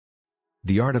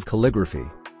The Art of Calligraphy.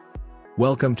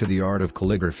 Welcome to the Art of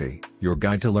Calligraphy, your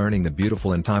guide to learning the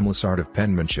beautiful and timeless art of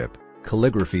penmanship.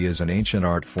 Calligraphy is an ancient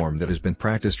art form that has been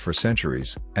practiced for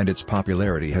centuries, and its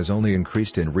popularity has only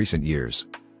increased in recent years.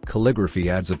 Calligraphy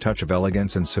adds a touch of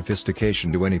elegance and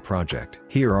sophistication to any project.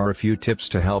 Here are a few tips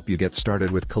to help you get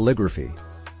started with calligraphy.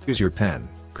 Use your pen.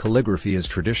 Calligraphy is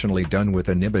traditionally done with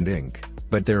a nib and ink,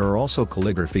 but there are also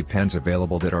calligraphy pens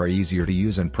available that are easier to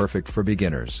use and perfect for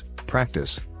beginners.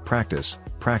 Practice, practice,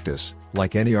 practice.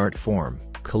 Like any art form,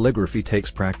 calligraphy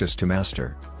takes practice to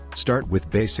master. Start with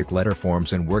basic letter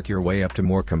forms and work your way up to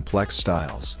more complex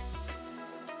styles.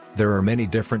 There are many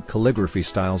different calligraphy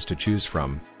styles to choose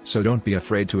from, so don't be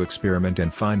afraid to experiment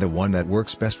and find the one that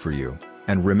works best for you.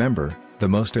 And remember, the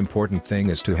most important thing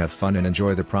is to have fun and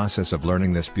enjoy the process of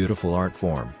learning this beautiful art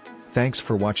form. Thanks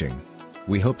for watching.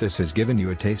 We hope this has given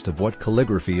you a taste of what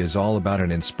calligraphy is all about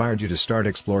and inspired you to start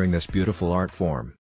exploring this beautiful art form.